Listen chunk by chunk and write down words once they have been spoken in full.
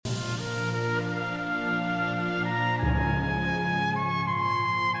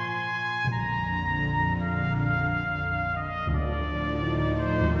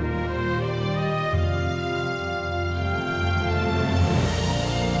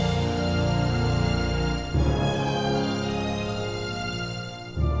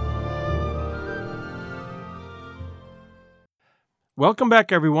Welcome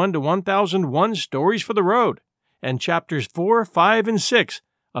back, everyone, to 1001 Stories for the Road and Chapters 4, 5, and 6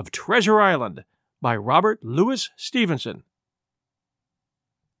 of Treasure Island by Robert Louis Stevenson.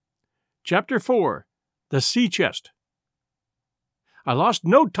 Chapter 4, The Sea Chest. I lost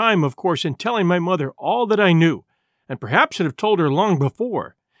no time, of course, in telling my mother all that I knew, and perhaps should have told her long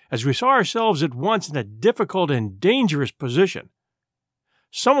before, as we saw ourselves at once in a difficult and dangerous position.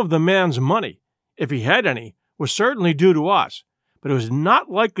 Some of the man's money, if he had any, was certainly due to us, but it was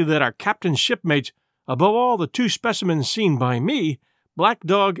not likely that our captain's shipmates, above all the two specimens seen by me, Black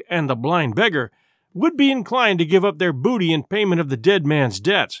Dog and the Blind Beggar, would be inclined to give up their booty in payment of the dead man's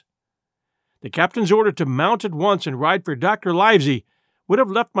debts. The captain's order to mount at once and ride for Dr. Livesey would have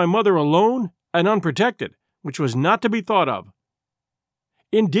left my mother alone and unprotected, which was not to be thought of.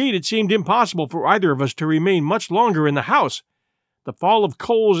 Indeed, it seemed impossible for either of us to remain much longer in the house. The fall of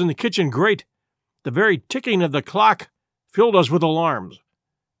coals in the kitchen grate, the very ticking of the clock, filled us with alarms.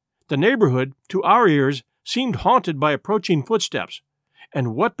 The neighborhood, to our ears, seemed haunted by approaching footsteps,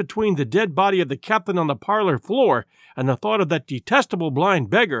 and what between the dead body of the captain on the parlor floor and the thought of that detestable blind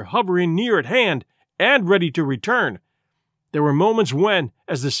beggar hovering near at hand and ready to return, there were moments when,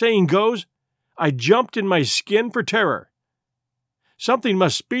 as the saying goes, I jumped in my skin for terror. Something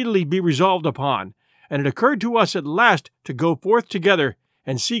must speedily be resolved upon, and it occurred to us at last to go forth together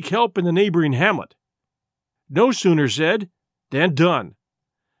and seek help in the neighboring hamlet. No sooner said than done.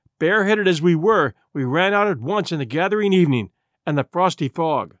 Bareheaded as we were, we ran out at once in the gathering evening and the frosty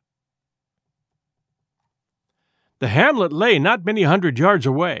fog. The hamlet lay not many 100 yards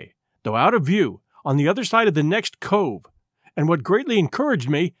away, though out of view, on the other side of the next cove, and what greatly encouraged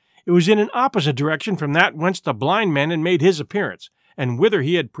me, it was in an opposite direction from that whence the blind man had made his appearance, and whither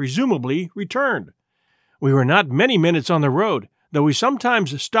he had presumably returned. We were not many minutes on the road, though we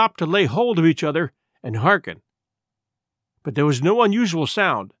sometimes stopped to lay hold of each other and hearken. But there was no unusual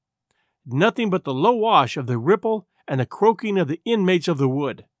sound, nothing but the low wash of the ripple and the croaking of the inmates of the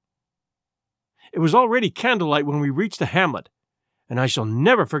wood. It was already candlelight when we reached the hamlet, and I shall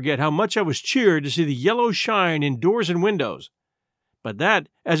never forget how much I was cheered to see the yellow shine in doors and windows. But that,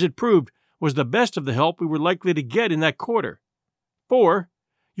 as it proved, was the best of the help we were likely to get in that quarter. For,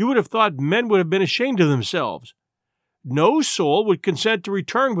 you would have thought men would have been ashamed of themselves. No soul would consent to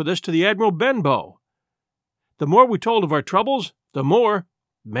return with us to the Admiral Benbow. The more we told of our troubles, the more,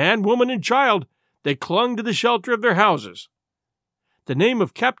 man, woman, and child, they clung to the shelter of their houses. The name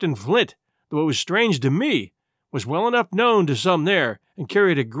of Captain Flint, though it was strange to me, was well enough known to some there, and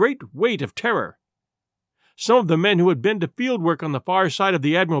carried a great weight of terror. Some of the men who had been to field work on the far side of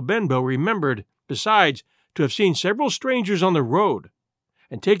the Admiral Benbow remembered, besides, to have seen several strangers on the road,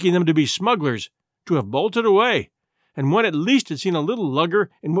 and taking them to be smugglers, to have bolted away, and one at least had seen a little lugger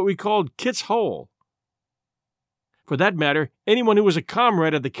in what we called Kit's Hole. For that matter, anyone who was a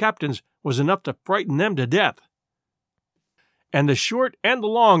comrade of the captain's was enough to frighten them to death. And the short and the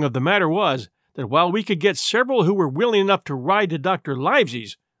long of the matter was that while we could get several who were willing enough to ride to Dr.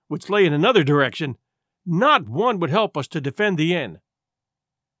 Livesey's, which lay in another direction, not one would help us to defend the inn.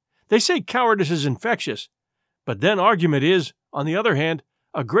 They say cowardice is infectious, but then argument is, on the other hand,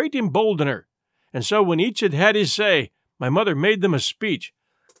 a great emboldener, and so when each had had his say, my mother made them a speech.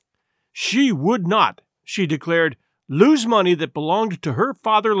 She would not, she declared, lose money that belonged to her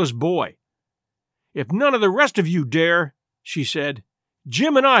fatherless boy. If none of the rest of you dare, she said,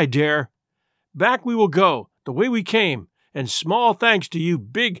 Jim and I dare. Back we will go, the way we came, and small thanks to you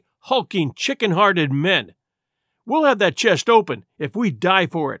big, hulking, chicken-hearted men. We'll have that chest open, if we die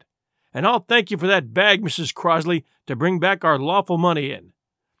for it, and I'll thank you for that bag, Mrs. Crosley, to bring back our lawful money in.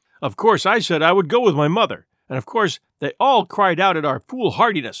 Of course, I said I would go with my mother, and of course they all cried out at our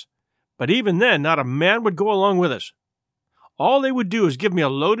foolhardiness, but even then not a man would go along with us. All they would do is give me a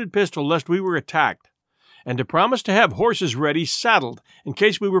loaded pistol lest we were attacked, and to promise to have horses ready saddled in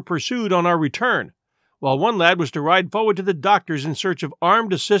case we were pursued on our return, while one lad was to ride forward to the doctor's in search of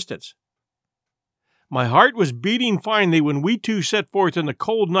armed assistance. My heart was beating finely when we two set forth in the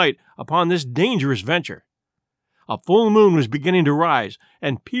cold night upon this dangerous venture. A full moon was beginning to rise,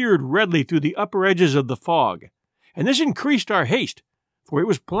 and peered redly through the upper edges of the fog, and this increased our haste, for it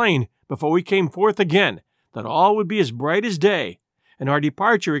was plain, before we came forth again, that all would be as bright as day, and our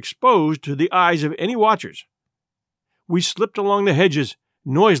departure exposed to the eyes of any watchers. We slipped along the hedges,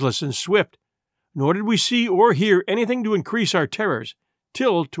 noiseless and swift, nor did we see or hear anything to increase our terrors,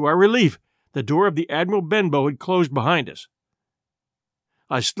 till, to our relief, the door of the Admiral Benbow had closed behind us.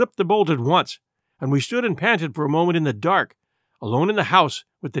 I slipped the bolt at once, and we stood and panted for a moment in the dark, alone in the house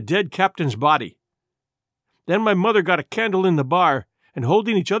with the dead captain's body. Then my mother got a candle in the bar, and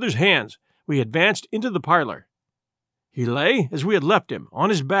holding each other's hands, we advanced into the parlor. He lay as we had left him, on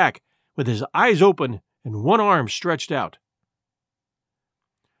his back, with his eyes open and one arm stretched out.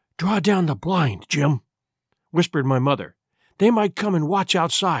 "Draw down the blind, Jim," whispered my mother. "They might come and watch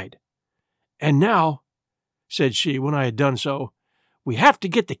outside. And now," said she when I had done so, "we have to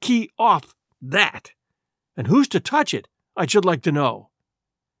get the key off that. And who's to touch it, I should like to know?"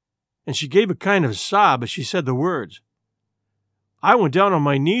 And she gave a kind of sob as she said the words. I went down on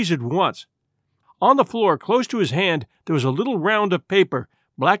my knees at once. On the floor, close to his hand, there was a little round of paper,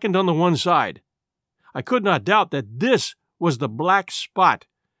 blackened on the one side. I could not doubt that this was the black spot,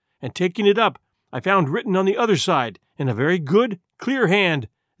 and taking it up, I found written on the other side, in a very good, clear hand,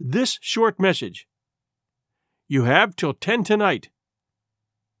 this short message: "You have till 10 tonight."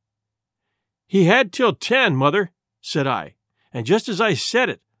 "He had till 10, Mother," said I, and just as I said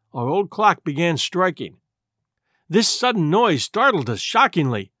it, our old clock began striking. This sudden noise startled us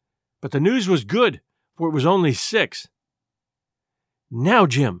shockingly, but the news was good, for it was only 6. "Now,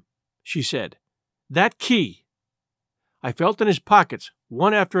 Jim," she said, "that key." I felt in his pockets,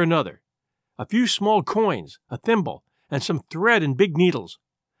 one after another. A few small coins, a thimble, and some thread and big needles.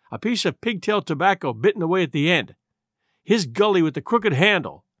 A piece of pigtail tobacco bitten away at the end. His gully with the crooked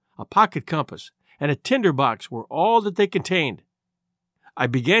handle, a pocket compass, and a tinder box were all that they contained. I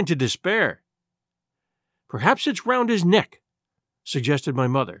began to despair. "Perhaps it's round his neck," suggested my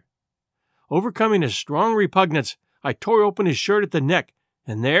mother. Overcoming a strong repugnance, I tore open his shirt at the neck,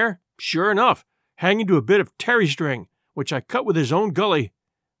 and there, sure enough, hanging to a bit of terry string, which I cut with his own gully,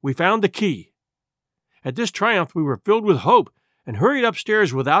 we found the key. At this triumph we were filled with hope, and hurried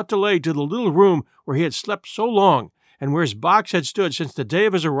upstairs without delay to the little room where he had slept so long, and where his box had stood since the day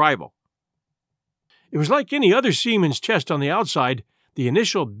of his arrival. It was like any other seaman's chest on the outside, the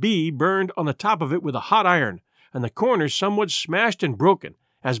initial B burned on the top of it with a hot iron, and the corners somewhat smashed and broken,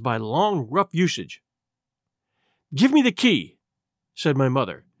 as by long, rough usage. "Give me the key," said my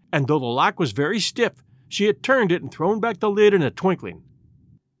mother, and though the lock was very stiff, she had turned it and thrown back the lid in a twinkling.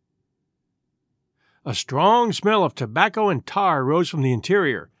 A strong smell of tobacco and tar rose from the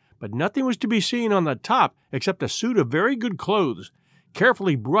interior, but nothing was to be seen on the top except a suit of very good clothes,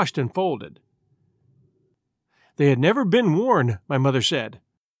 carefully brushed and folded. They had never been worn, my mother said.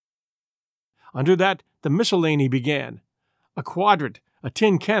 Under that, the miscellany began: a quadrant, a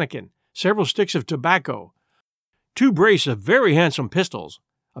tin cannikin, several sticks of tobacco, 2 brace of very handsome pistols,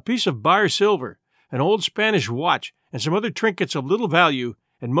 a piece of bar silver, an old Spanish watch, and some other trinkets of little value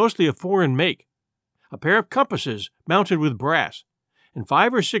and mostly of foreign make, a pair of compasses mounted with brass, and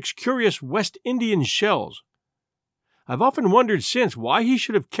 5 or 6 curious West Indian shells. I've often wondered since why he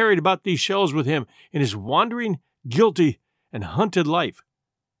should have carried about these shells with him in his wandering, guilty, and hunted life.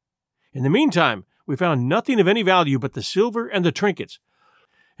 In the meantime, we found nothing of any value but the silver and the trinkets,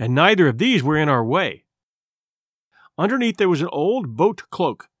 and neither of these were in our way. Underneath there was an old boat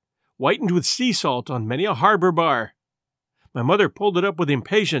cloak, whitened with sea salt on many a harbor bar. My mother pulled it up with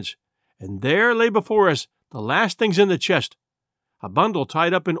impatience, and there lay before us the last things in the chest: a bundle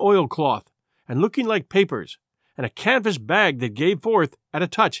tied up in oilcloth, and looking like papers, and a canvas bag that gave forth, at a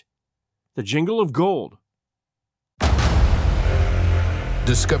touch, the jingle of gold.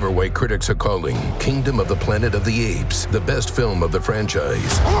 Discover why critics are calling Kingdom of the Planet of the Apes the best film of the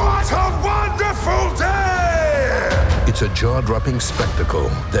franchise. What a wonderful day! It's a jaw-dropping spectacle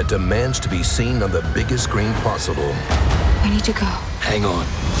that demands to be seen on the biggest screen possible. We need to go. Hang on.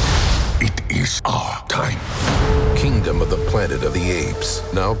 It is our time. Kingdom of the Planet of the Apes.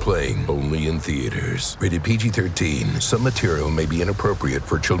 Now playing only in theaters. Rated PG-13. Some material may be inappropriate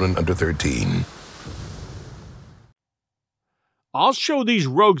for children under 13. "I'll show these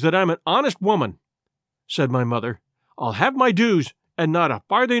rogues that I'm an honest woman," said my mother. "I'll have my dues, and not a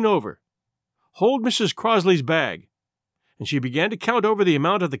farthing over. Hold Mrs. Crosley's bag." And she began to count over the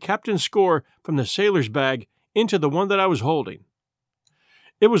amount of the captain's score from the sailor's bag into the one that I was holding.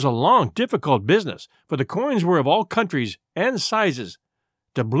 It was a long, difficult business, for the coins were of all countries and sizes,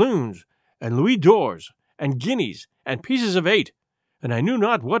 doubloons, and louis d'ors, and guineas, and pieces of 8, and I knew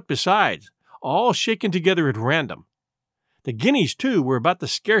not what besides, all shaken together at random. The guineas, too, were about the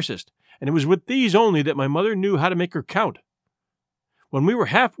scarcest, and it was with these only that my mother knew how to make her count. When we were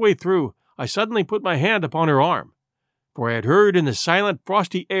halfway through, I suddenly put my hand upon her arm, for I had heard in the silent,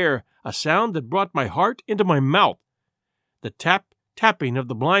 frosty air a sound that brought my heart into my mouth, the tapping of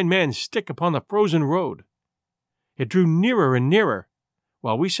the blind man's stick upon the frozen road. It drew nearer and nearer,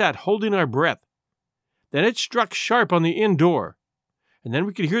 while we sat holding our breath. Then it struck sharp on the inn door, and then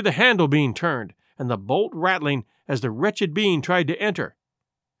we could hear the handle being turned, and the bolt rattling as the wretched being tried to enter.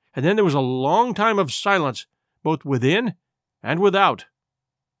 And then there was a long time of silence, both within and without.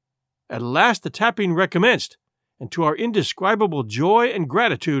 At last the tapping recommenced, and to our indescribable joy and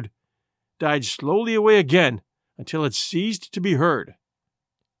gratitude, died slowly away again until it ceased to be heard.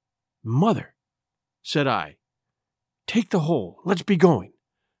 "Mother," said I, "take the hole. Let's be going."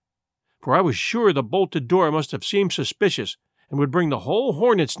 For I was sure the bolted door must have seemed suspicious and would bring the whole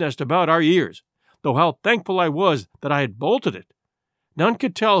hornet's nest about our ears, though how thankful I was that I had bolted it. None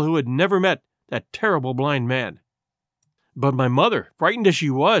could tell who had never met that terrible blind man. But my mother, frightened as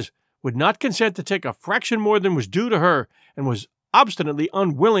she was, would not consent to take a fraction more than was due to her, and was obstinately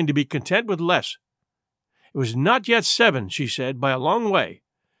unwilling to be content with less. It was not yet 7, she said, by a long way.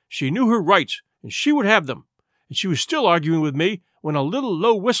 She knew her rights, and she would have them, and she was still arguing with me when a little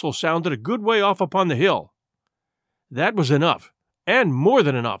low whistle sounded a good way off upon the hill. That was enough, and more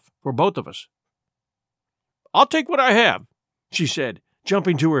than enough, for both of us. "I'll take what I have," she said,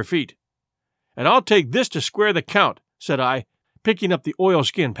 jumping to her feet. "And I'll take this to square the count," said I, picking up the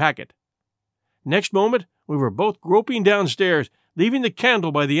oilskin packet. Next moment we were both groping downstairs, leaving the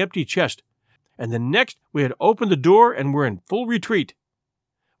candle by the empty chest, and the next we had opened the door and were in full retreat.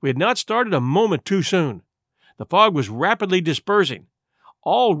 We had not started a moment too soon. The fog was rapidly dispersing.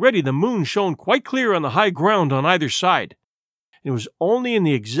 Already the moon shone quite clear on the high ground on either side. It was only in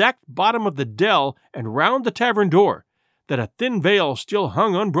the exact bottom of the dell and round the tavern door that a thin veil still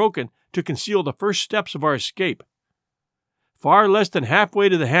hung unbroken to conceal the first steps of our escape. Far less than halfway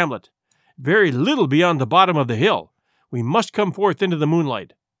to the hamlet, very little beyond the bottom of the hill, we must come forth into the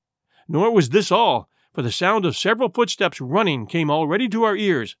moonlight. Nor was this all, for the sound of several footsteps running came already to our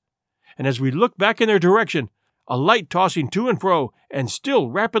ears, and as we looked back in their direction, a light tossing to and fro and still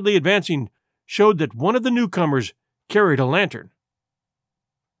rapidly advancing showed that one of the newcomers carried a lantern.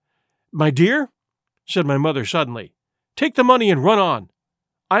 "My dear," said my mother suddenly, "take the money and run on.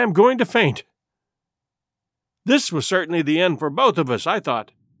 I am going to faint." This was certainly the end for both of us, I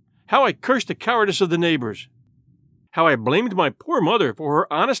thought. How I cursed the cowardice of the neighbors! How I blamed my poor mother for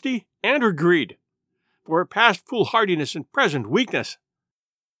her honesty and her greed, for her past foolhardiness and present weakness.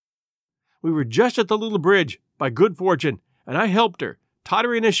 We were just at the little bridge, by good fortune, and I helped her,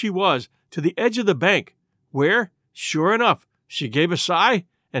 tottering as she was, to the edge of the bank, where, sure enough, she gave a sigh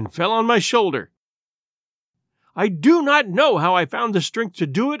and fell on my shoulder. I do not know how I found the strength to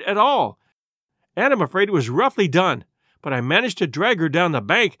do it at all, and I'm afraid it was roughly done, but I managed to drag her down the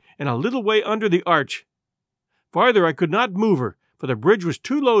bank and a little way under the arch. Farther I could not move her, for the bridge was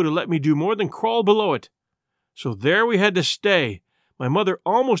too low to let me do more than crawl below it. So there we had to stay, my mother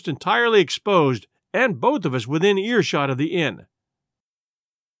almost entirely exposed, and both of us within earshot of the inn.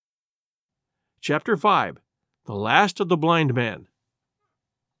 Chapter 5. The Last of the Blind Man.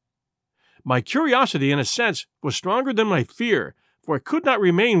 My curiosity, in a sense, was stronger than my fear, for I could not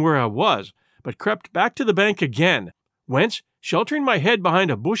remain where I was, but crept back to the bank again, whence, sheltering my head behind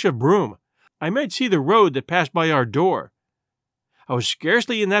a bush of broom, I might see the road that passed by our door. I was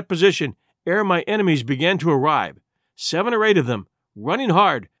scarcely in that position ere my enemies began to arrive, 7 or 8 of them, running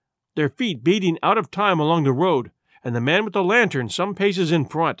hard, their feet beating out of time along the road, and the man with the lantern some paces in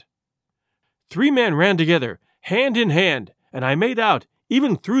front. 3 men ran together, hand in hand, and I made out,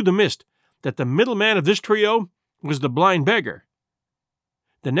 even through the mist, that the middle man of this trio was the blind beggar.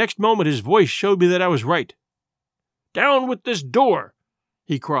 The next moment his voice showed me that I was right. "Down with this door!"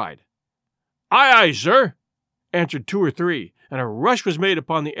 he cried. "Aye, aye, sir," answered 2 or 3, and a rush was made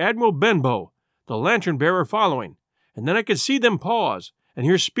upon the Admiral Benbow, the lantern-bearer following, and then I could see them pause, and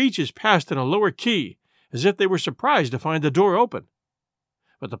hear speeches passed in a lower key, as if they were surprised to find the door open.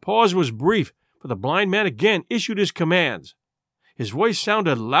 But the pause was brief, for the blind man again issued his commands. His voice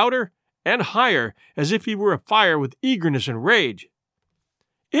sounded louder and higher, as if he were afire with eagerness and rage.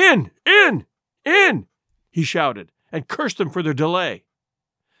 "In! In! In!" he shouted, and cursed them for their delay.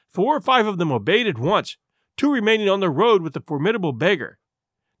 4 or 5 of them obeyed at once, 2 remaining on the road with the formidable beggar.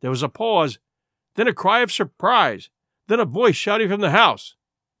 There was a pause, then a cry of surprise, then a voice shouting from the house,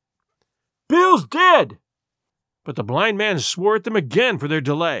 "Bill's dead!" But the blind man swore at them again for their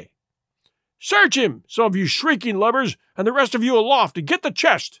delay. "Search him, some of you shrieking lubbers, and the rest of you aloft, and get the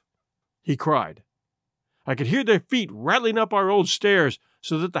chest!" he cried. I could hear their feet rattling up our old stairs,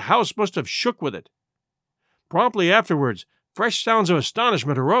 so that the house must have shook with it. Promptly afterwards, fresh sounds of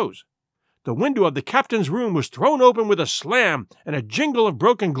astonishment arose. The window of the captain's room was thrown open with a slam and a jingle of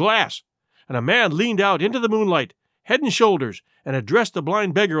broken glass, and a man leaned out into the moonlight, head and shoulders, and addressed the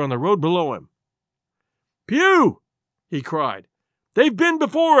blind beggar on the road below him. "Pew!" he cried. "They've been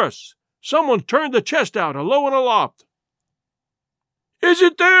before us! Someone turned the chest out, alow and aloft." "Is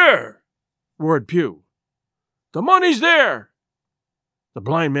it there?" roared Pew. "The money's there." The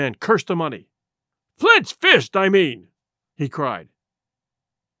blind man cursed the money. "Flint's fist, I mean," he cried.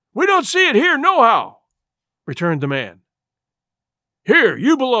 "We don't see it here nohow." returned the man. "Here,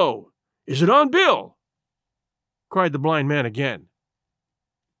 you below! Is it on Bill?" cried the blind man again.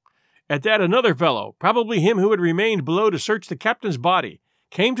 At that another fellow, probably him who had remained below to search the captain's body,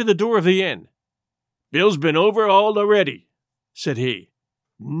 came to the door of the inn. "Bill's been overhauled already," said he.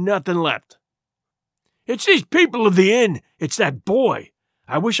 "Nothing left." "It's these people of the inn! It's that boy!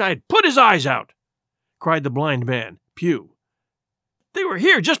 I wish I had put his eyes out!" cried the blind man, Pew. "They were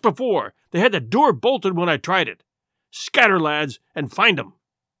here just before. They had the door bolted when I tried it. Scatter, lads, and find 'em."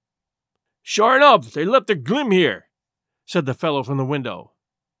 "Sure enough, they left a glim here," said the fellow from the window.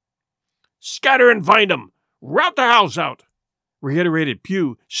 "Scatter and find 'em! Rout the house out!" reiterated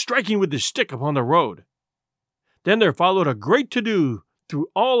Pew, striking with his stick upon the road. Then there followed a great to-do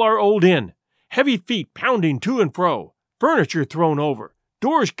through all our old inn, heavy feet pounding to and fro, furniture thrown over,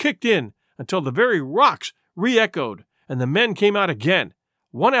 doors kicked in, until the very rocks re-echoed, and the men came out again,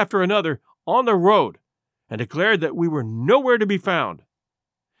 one after another, on the road, and declared that we were nowhere to be found.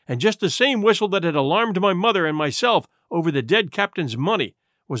 And just the same whistle that had alarmed my mother and myself over the dead captain's money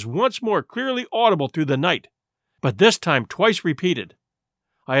was once more clearly audible through the night, but this time twice repeated.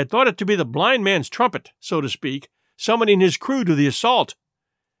 I had thought it to be the blind man's trumpet, so to speak, summoning his crew to the assault,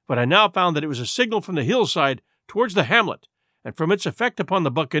 but I now found that it was a signal from the hillside towards the hamlet, and from its effect upon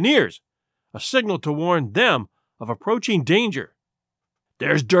the buccaneers, a signal to warn them of approaching danger.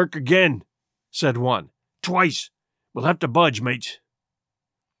 "There's Dirk again," said one. "Twice. We'll have to budge, mates."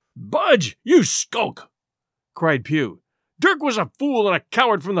 "Budge, you skulk!" cried Pew. "Dirk was a fool and a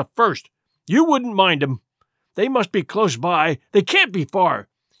coward from the first. You wouldn't mind him. They must be close by. They can't be far.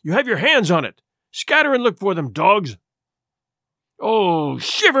 You have your hands on it. Scatter and look for them, dogs." "Oh,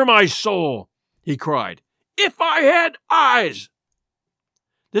 shiver my soul!" he cried. "If I had eyes!"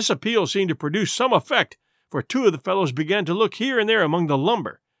 This appeal seemed to produce some effect, for two of the fellows began to look here and there among the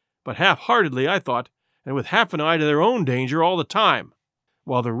lumber, but half-heartedly, I thought, and with half an eye to their own danger all the time,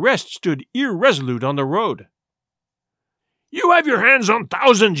 while the rest stood irresolute on the road. "You have your hands on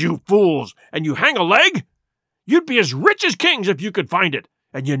thousands, you fools, and you hang a leg? You'd be as rich as kings if you could find it,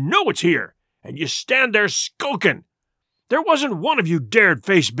 and you know it's here, and you stand there skulking. There wasn't one of you dared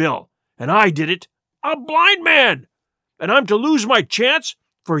face Bill, and I did it, a blind man, and I'm to lose my chance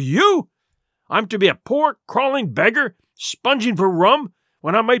for you? I'm to be a poor, crawling beggar, sponging for rum,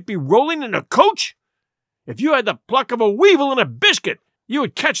 when I might be rolling in a coach? If you had the pluck of a weevil in a biscuit, you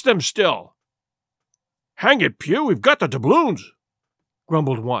would catch them still." "Hang it, Pew, we've got the doubloons,"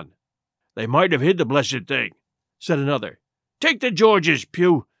 grumbled one. "They might have hid the blessed thing," said another. "Take the Georges,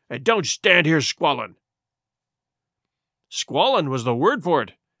 Pew, and don't stand here squalling." Squalling was the word for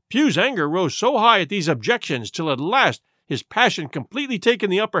it. Pew's anger rose so high at these objections till at last, his passion completely taking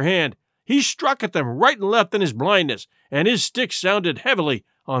the upper hand, he struck at them right and left in his blindness, and his stick sounded heavily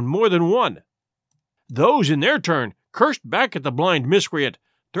on more than one. Those, in their turn, cursed back at the blind miscreant,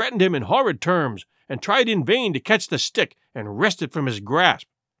 threatened him in horrid terms, and tried in vain to catch the stick and wrest it from his grasp.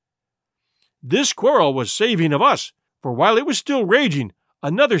 This quarrel was saving of us, for while it was still raging,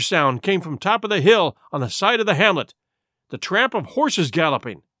 another sound came from top of the hill on the side of the hamlet, the tramp of horses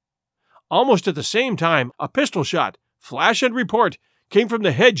galloping. Almost at the same time, a pistol shot, flash and report, came from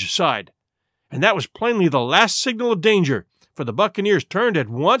the hedge side, and that was plainly the last signal of danger, for the buccaneers turned at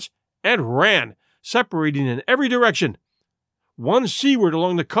once and ran, separating in every direction, one seaward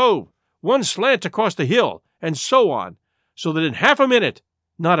along the cove, one slant across the hill, and so on, so that in half a minute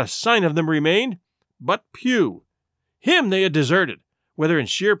not a sign of them remained but Pew. Him they had deserted, whether in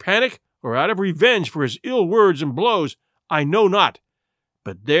sheer panic or out of revenge for his ill words and blows, I know not,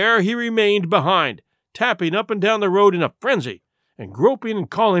 but there he remained behind, tapping up and down the road in a frenzy, and groping and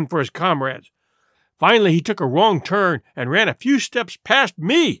calling for his comrades. Finally he took a wrong turn and ran a few steps past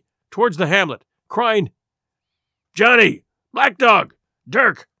me towards the hamlet, crying, "Johnny, Black Dog,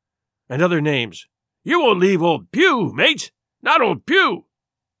 Dirk," and other names. "You won't leave old Pew, mates, not old Pew."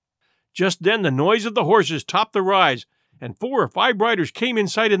 Just then the noise of the horses topped the rise, and 4 or 5 riders came in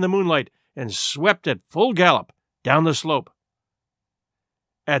sight in the moonlight and swept at full gallop down the slope.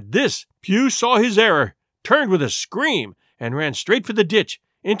 At this, Pew saw his error, turned with a scream, and ran straight for the ditch,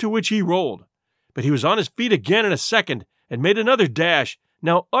 into which he rolled. But he was on his feet again in a second, and made another dash,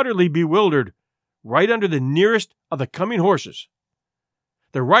 now utterly bewildered, right under the nearest of the coming horses.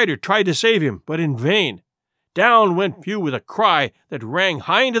 The rider tried to save him, but in vain. Down went Pew with a cry that rang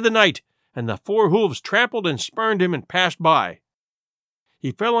high into the night, and the 4 hooves trampled and spurned him and passed by.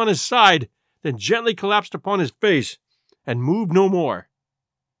 He fell on his side, then gently collapsed upon his face, and moved no more.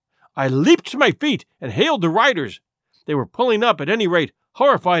 I leaped to my feet and hailed the riders. They were pulling up, at any rate,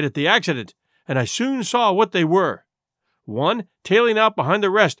 horrified at the accident, and I soon saw what they were. One, tailing out behind the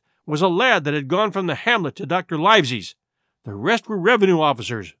rest, was a lad that had gone from the hamlet to Dr. Livesey's. The rest were revenue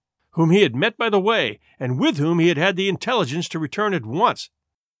officers, whom he had met by the way, and with whom he had had the intelligence to return at once.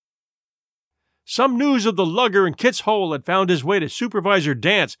 Some news of the lugger in Kit's Hole had found his way to Supervisor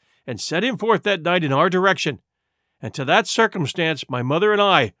Dance and set him forth that night in our direction, and to that circumstance my mother and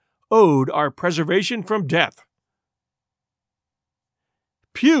I owed our preservation from death.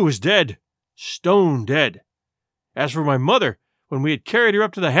 Pugh was dead, stone dead. As for my mother, when we had carried her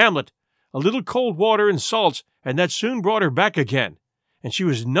up to the hamlet, a little cold water and salts, and that soon brought her back again, and she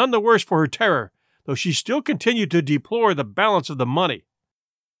was none the worse for her terror, though she still continued to deplore the balance of the money.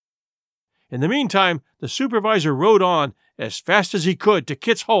 In the meantime, the supervisor rode on as fast as he could to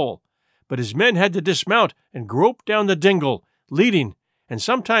Kit's Hole, but his men had to dismount and grope down the dingle, leading and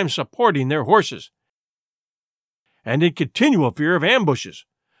sometimes supporting their horses, and in continual fear of ambushes.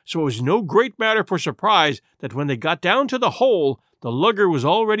 So it was no great matter for surprise that when they got down to the hole, the lugger was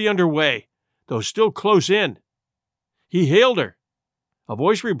already under way, though still close in. He hailed her. A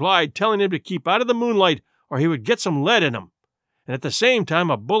voice replied, telling him to keep out of the moonlight or he would get some lead in him, and at the same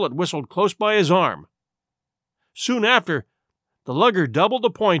time a bullet whistled close by his arm. Soon after, the lugger doubled the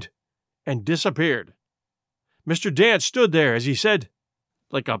point and disappeared. Mr. Dance stood there, as he said,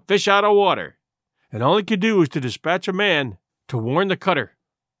 like a fish out of water, and all he could do was to dispatch a man to warn the cutter.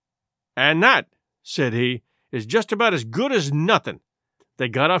 "And that," said he, "is just about as good as nothing. They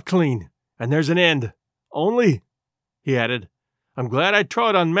got off clean, and there's an end. Only," he added, "I'm glad I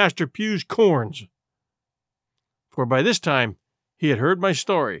trod on Master Pugh's corns." For by this time he had heard my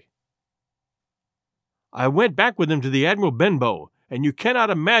story. I went back with him to the Admiral Benbow, and you cannot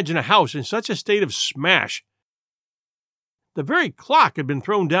imagine a house in such a state of smash. The very clock had been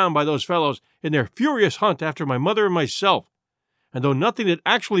thrown down by those fellows in their furious hunt after my mother and myself, and though nothing had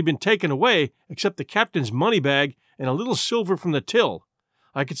actually been taken away except the captain's money bag and a little silver from the till,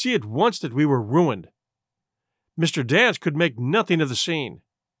 I could see at once that we were ruined. Mr. Dance could make nothing of the scene.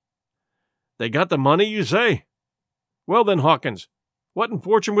 "They got the money, you say? Well then, Hawkins, what in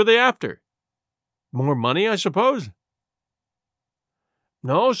fortune were they after? More money, I suppose?"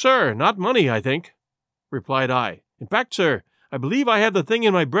 "No, sir, not money, I think," replied I. "In fact, sir, I believe I have the thing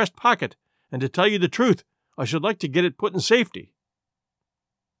in my breast pocket, and to tell you the truth, I should like to get it put in safety."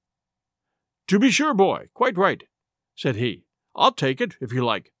 "To be sure, boy, quite right," said he. "I'll take it, if you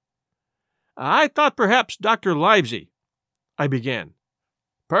like." "I thought perhaps Dr. Livesey—" I began.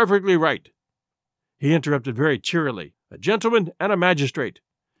 "Perfectly right," he interrupted very cheerily. "A gentleman and a magistrate.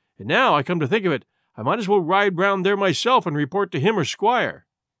 And now I come to think of it, I might as well ride round there myself and report to him or Squire.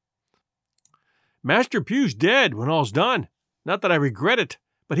 Master Pugh's dead when all's done. Not that I regret it,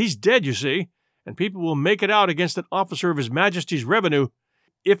 but he's dead, you see, and people will make it out against an officer of His Majesty's revenue,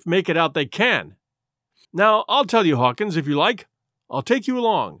 if make it out they can. Now, I'll tell you, Hawkins, if you like. I'll take you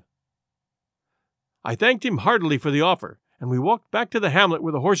along." I thanked him heartily for the offer, and we walked back to the hamlet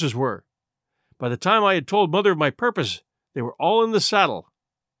where the horses were. By the time I had told Mother of my purpose, they were all in the saddle.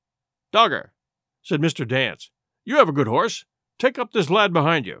 "Dogger," said Mr. Dance, "you have a good horse. Take up this lad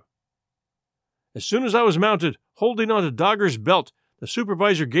behind you." As soon as I was mounted, holding on to Dogger's belt, the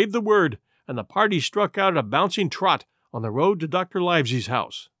supervisor gave the word, and the party struck out at a bouncing trot on the road to Dr. Livesey's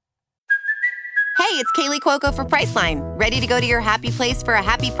house. Hey, it's Kaylee Cuoco for Priceline. Ready to go to your happy place for a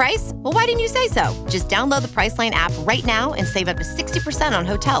happy price? Well, why didn't you say so? Just download the Priceline app right now and save up to 60% on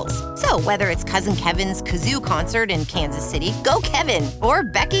hotels. So whether it's Cousin Kevin's Kazoo Concert in Kansas City, go Kevin, or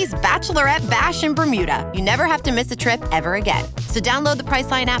Becky's Bachelorette Bash in Bermuda, you never have to miss a trip ever again. So download the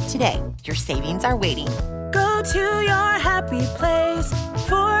Priceline app today. Your savings are waiting. Go to your happy place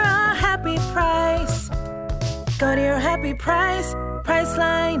for a happy price. Go to your happy price,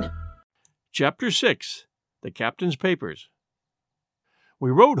 Priceline. Chapter 6. The Captain's Papers.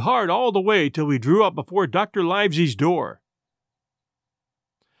 We rode hard all the way till we drew up before Dr. Livesey's door.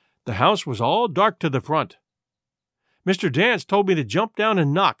 The house was all dark to the front. Mr. Dance told me to jump down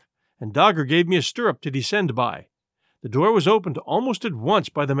and knock, and Dogger gave me a stirrup to descend by. The door was opened almost at once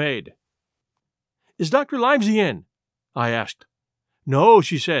by the maid. "Is Dr. Livesey in?" I asked. "No,"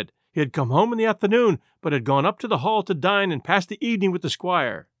 she said. "He had come home in the afternoon, but had gone up to the hall to dine and pass the evening with the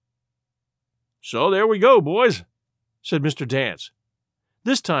squire." "So there we go, boys," said Mr. Dance.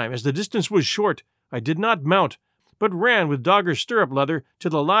 This time, as the distance was short, I did not mount, but ran with Dogger's stirrup leather to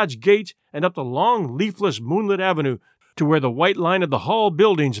the lodge gate and up the long, leafless, moonlit avenue to where the white line of the hall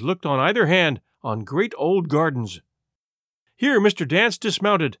buildings looked on either hand on great old gardens. Here Mr. Dance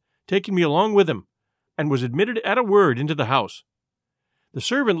dismounted, taking me along with him, and was admitted at a word into the house. The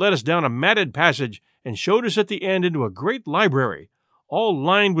servant led us down a matted passage and showed us at the end into a great library, all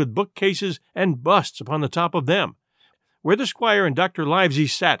lined with bookcases and busts upon the top of them, where the squire and Dr. Livesey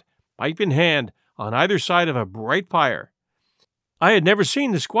sat, pipe in hand, on either side of a bright fire. I had never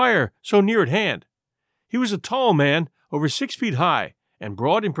seen the squire so near at hand. He was a tall man, over 6 feet high, and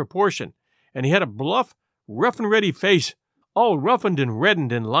broad in proportion, and he had a bluff, rough-and-ready face, all roughened and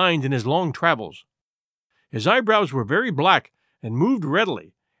reddened and lined in his long travels. His eyebrows were very black and moved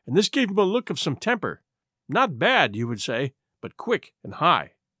readily, and this gave him a look of some temper. Not bad, you would say, but quick and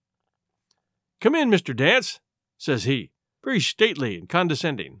high. "Come in, Mr. Dance," says he, very stately and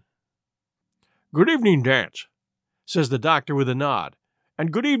condescending. "Good evening, Dance," says the doctor with a nod,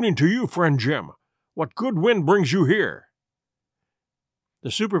 "and good evening to you, friend Jim. What good wind brings you here?"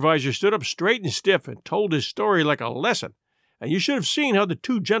 The supervisor stood up straight and stiff and told his story like a lesson, and you should have seen how the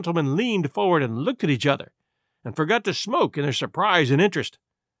two gentlemen leaned forward and looked at each other, and forgot to smoke in their surprise and interest.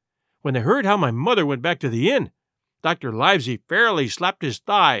 When they heard how my mother went back to the inn, Dr. Livesey fairly slapped his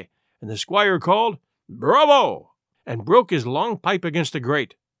thigh, and the squire called, "Bravo!" and broke his long pipe against the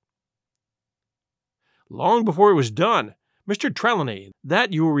grate. Long before it was done, Mr. Trelawney,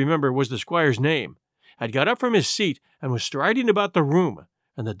 that you will remember was the squire's name, had got up from his seat and was striding about the room,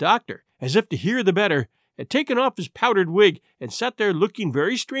 and the doctor, as if to hear the better, had taken off his powdered wig and sat there looking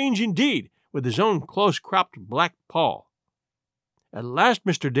very strange indeed with his own close-cropped black poll. At last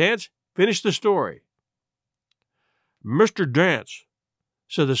Mr. Dance finished the story. "Mr. Dance,"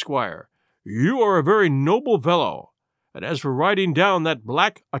 said the squire, "you are a very noble fellow, and as for riding down that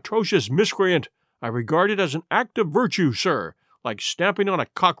black, atrocious miscreant, I regard it as an act of virtue, sir, like stamping on a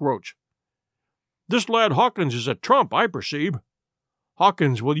cockroach. This lad Hawkins is a trump, I perceive.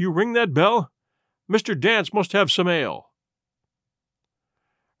 Hawkins, will you ring that bell? Mr. Dance must have some ale."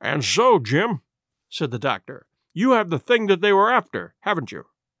 "And so, Jim," said the doctor, "you have the thing that they were after, haven't you?"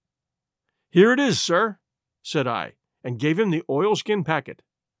 "Here it is, sir," said I, and gave him the oilskin packet.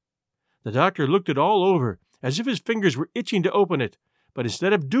 The doctor looked it all over, as if his fingers were itching to open it, but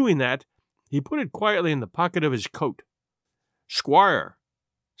instead of doing that, he put it quietly in the pocket of his coat. "Squire,"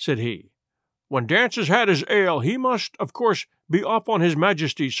 said he, "when Dance has had his ale, he must, of course, be off on his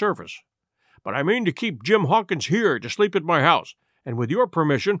Majesty's service. But I mean to keep Jim Hawkins here to sleep at my house, and with your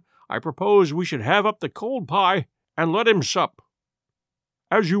permission, I propose we should have up the cold pie and let him sup."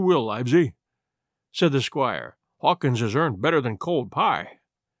 "As you will, Livesey," said the squire. "Hawkins has earned better than cold pie."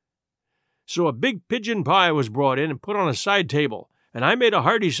 So a big pigeon pie was brought in and put on a side table, and I made a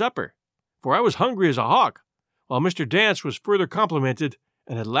hearty supper, for I was hungry as a hawk, while Mr. Dance was further complimented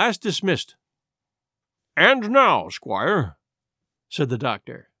and at last dismissed. "And now, squire," said the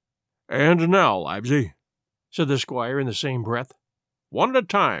doctor. "And now, Livesey," said the squire in the same breath. "One at a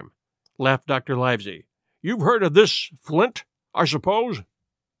time," laughed Dr. Livesey. "You've heard of this Flint, I suppose?"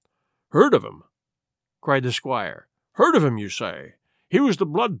 "Heard of him?" cried the squire. "Heard of him, you say? He was the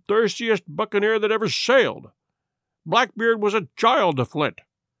bloodthirstiest buccaneer that ever sailed. Blackbeard was a child to Flint.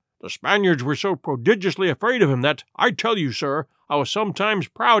 The Spaniards were so prodigiously afraid of him that, I tell you, sir, I was sometimes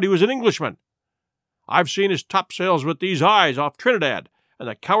proud he was an Englishman. I've seen his topsails with these eyes off Trinidad, and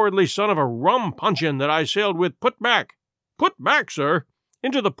the cowardly son of a rum puncheon that I sailed with put back, sir,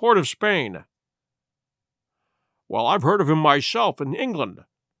 into the port of Spain." "Well, I've heard of him myself in England,"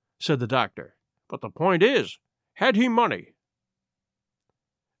 said the doctor. "But the point is, had he money?"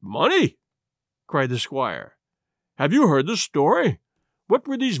 "Money?" cried the squire. "Have you heard the story? What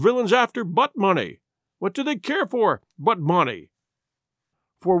were these villains after but money? What do they care for but money?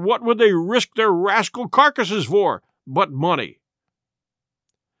 For what would they risk their rascal carcasses for but money?"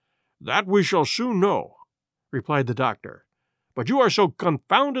 "That we shall soon know," replied the doctor. "But you are so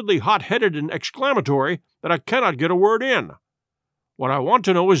confoundedly hot-headed and exclamatory that I cannot get a word in. What I want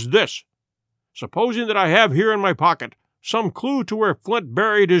to know is this. Supposing that I have here in my pocket some clue to where Flint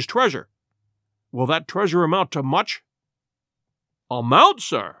buried his treasure, will that treasure amount to much?" "Amount,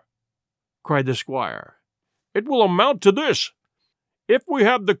 sir?" cried the squire. "It will amount to this. If we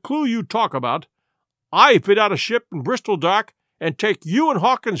have the clue you talk about, I fit out a ship in Bristol dock and take you and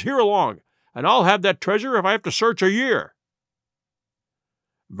Hawkins here along, and I'll have that treasure if I have to search a year."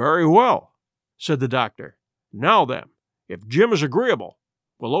 "Very well," said the doctor. "Now then, if Jim is agreeable,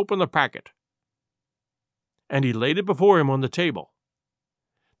 we'll open the packet." And he laid it before him on the table.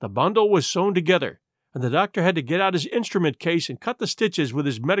 The bundle was sewn together, and the doctor had to get out his instrument case and cut the stitches with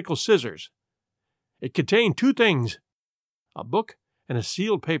his medical scissors. It contained two things, a book and a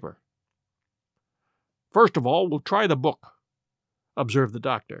sealed paper. "First of all, we'll try the book," observed the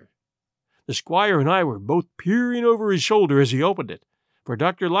doctor. The squire and I were both peering over his shoulder as he opened it, for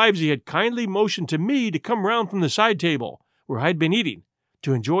Dr. Livesey had kindly motioned to me to come round from the side table, where I had been eating,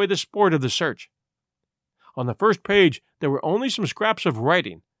 to enjoy the sport of the search. On the first page there were only some scraps of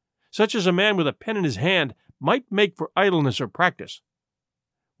writing, such as a man with a pen in his hand might make for idleness or practice.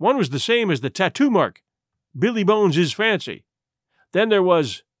 One was the same as the tattoo mark, Billy Bones is fancy. Then there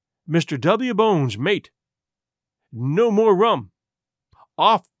was Mr. W. Bones, mate. No more rum.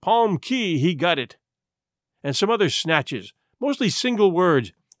 Off Palm Key he got it. And some other snatches, mostly single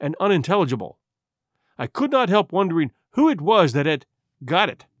words and unintelligible. I could not help wondering who it was that had got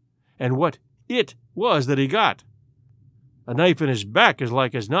it, and what it was that he got. A knife in his back as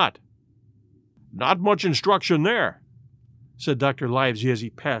like as not. Not much instruction there, said Dr. Livesey as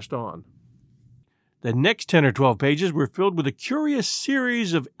he passed on. The next 10 or 12 pages were filled with a curious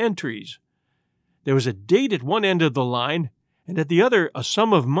series of entries. There was a date at one end of the line, and at the other a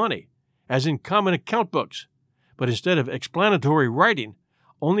sum of money, as in common account books, but instead of explanatory writing,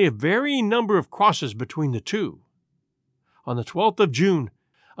 only a varying number of crosses between the two. On the 12th of June,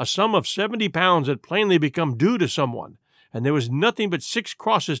 a sum of £70 had plainly become due to someone, and there was nothing but 6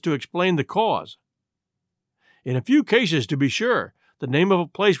 crosses to explain the cause. In a few cases, to be sure, the name of a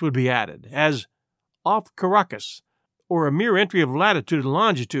place would be added, as off Caracas, or a mere entry of latitude and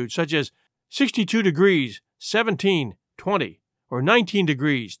longitude, such as 62 degrees, 17, 20, or 19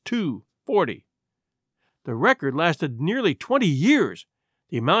 degrees, 2, 40. The record lasted nearly 20 years,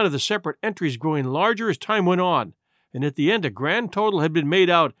 the amount of the separate entries growing larger as time went on, and at the end a grand total had been made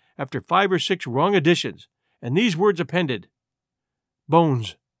out after 5 or 6 wrong additions, and these words appended: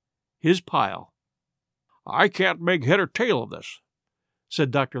 Bones, his pile. I can't make head or tail of this,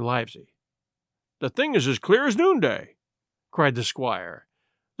 said Dr. Livesey. The thing is as clear as noonday, cried the squire.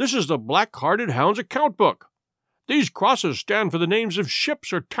 This is the Black-Hearted Hound's account book. These crosses stand for the names of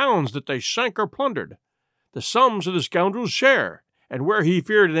ships or towns that they sank or plundered. The sums of the scoundrel's share, and where he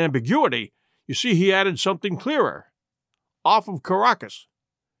feared an ambiguity, you see he added something clearer. Off of Caracas.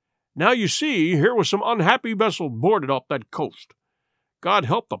 Now you see, here was some unhappy vessel boarded off that coast. God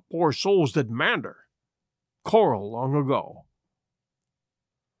help the poor souls that manned her. Coral long ago.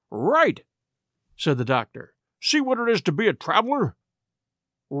 Right, said the doctor. See what it is to be a traveler?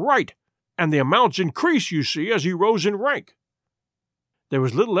 Right, and the amounts increase, you see, as he rose in rank. There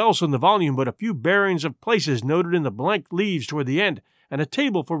was little else in the volume but a few bearings of places noted in the blank leaves toward the end, and a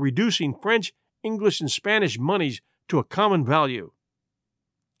table for reducing French, English, and Spanish moneys to a common value.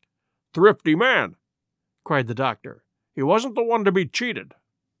 Thrifty man, cried the doctor. He wasn't the one to be cheated.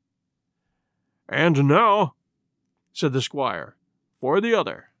 And now, said the squire, for the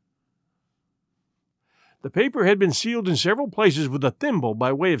other. The paper had been sealed in several places with a thimble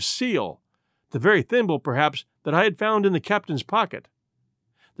by way of seal, the very thimble, perhaps, that I had found in the captain's pocket.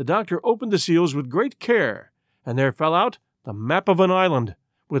 The doctor opened the seals with great care, and there fell out the map of an island,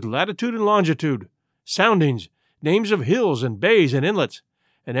 with latitude and longitude, soundings, names of hills and bays and inlets,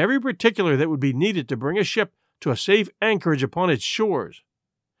 and every particular that would be needed to bring a ship to a safe anchorage upon its shores.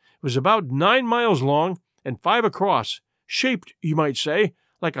 It was about 9 miles long and 5 across, shaped, you might say,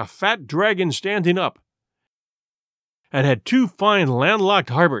 like a fat dragon standing up, and had 2 fine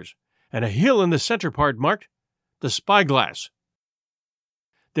landlocked harbors, and a hill in the center part marked the Spyglass.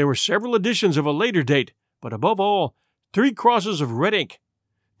 There were several editions of a later date, but above all, 3 crosses of red ink,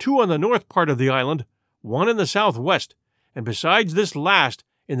 2 on the north part of the island, 1 in the southwest, and besides this last,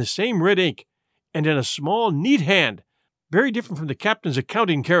 in the same red ink, and in a small, neat hand, very different from the captain's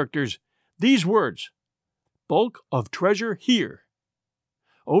accounting characters, these words: Bulk of treasure here.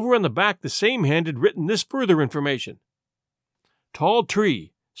 Over on the back, the same hand had written this further information: Tall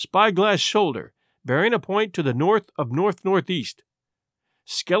tree, Spyglass shoulder, bearing a point to the north of north-northeast.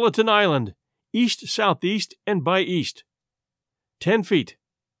 Skeleton Island, east-southeast and by east. 10 feet.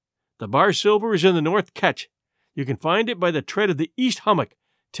 The bar silver is in the north catch. You can find it by the tread of the east hummock,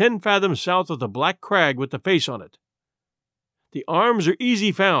 10 fathoms south of the black crag with the face on it. The arms are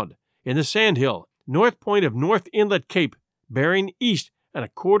easy found, in the sandhill, north point of North Inlet Cape, bearing east and a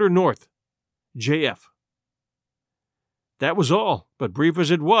quarter north. J.F. That was all, but brief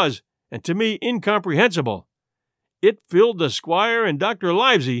as it was, and to me incomprehensible, it filled the squire and Dr.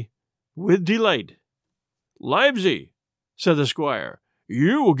 Livesey with delight. Livesey, said the squire,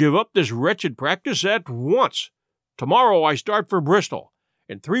 you will give up this wretched practice at once. Tomorrow I start for Bristol.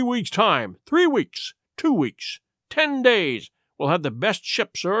 In 3 weeks' time, 3 weeks, 2 weeks, 10 days, we'll have the best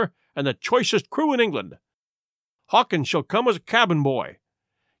ship, sir, and the choicest crew in England. Hawkins shall come as a cabin boy.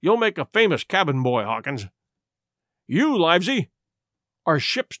 You'll make a famous cabin boy, Hawkins. You, Livesey, are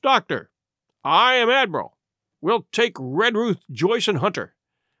ship's doctor. I am admiral. We'll take Redruth, Joyce, and Hunter.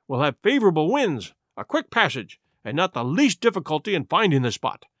 We'll have favorable winds, a quick passage, and not the least difficulty in finding the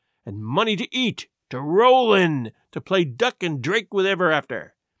spot, and money to eat, to roll in, to play duck and drake with ever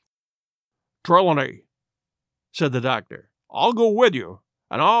after. Trelawney, said the doctor, I'll go with you,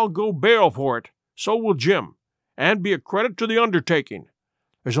 and I'll go bail for it. So will Jim, and be a credit to the undertaking.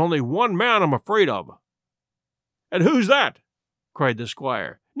 There's only one man I'm afraid of." "And who's that?" cried the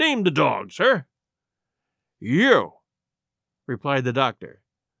squire. "Name the dog, sir." "You," replied the doctor,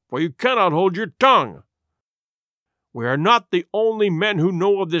 "for you cannot hold your tongue. We are not the only men who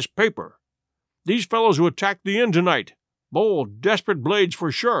know of this paper. These fellows who attacked the inn tonight, bold, desperate blades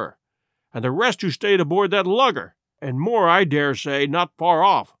for sure, and the rest who stayed aboard that lugger, and more, I dare say, not far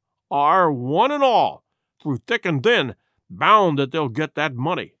off, are, one and all, through thick and thin, bound that they'll get that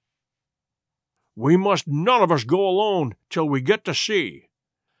money. We must none of us go alone till we get to sea.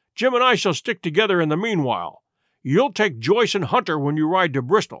 Jim and I shall stick together in the meanwhile. You'll take Joyce and Hunter when you ride to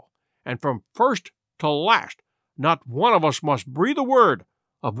Bristol, and from first to last, not one of us must breathe a word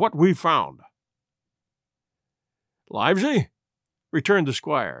of what we've found." "Livesey," returned the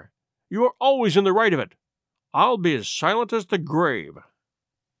squire, "you are always in the right of it. I'll be as silent as the grave."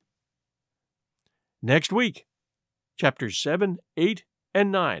 Next week, Chapters 7, 8,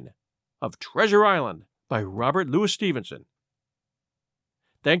 and 9 of Treasure Island by Robert Louis Stevenson.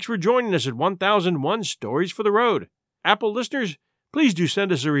 Thanks for joining us at 1001 Stories for the Road. Apple listeners, please do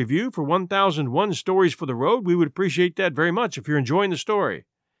send us a review for 1001 Stories for the Road. We would appreciate that very much if you're enjoying the story.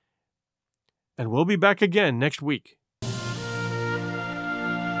 And we'll be back again next week.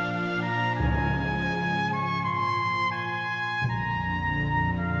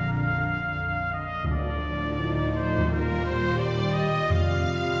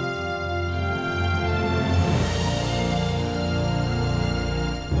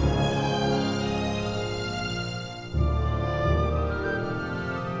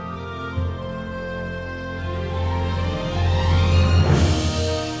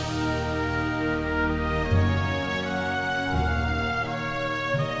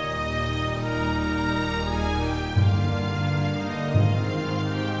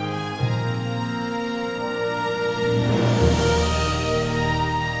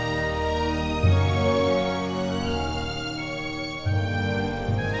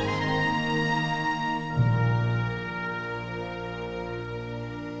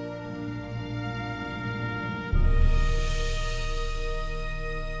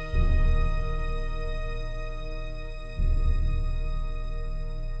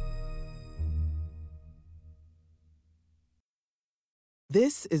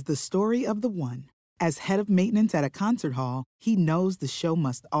 This is the story of the one. As head of maintenance at a concert hall, he knows the show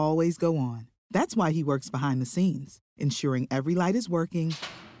must always go on. That's why he works behind the scenes, ensuring every light is working,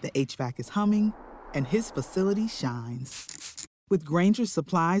 the HVAC is humming, and his facility shines. With Grainger's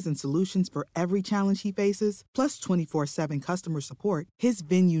supplies and solutions for every challenge he faces, plus 24/7 customer support, his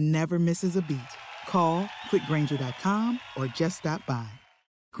venue never misses a beat. Call quickgrainger.com or just stop by.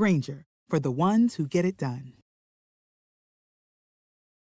 Grainger, for the ones who get it done.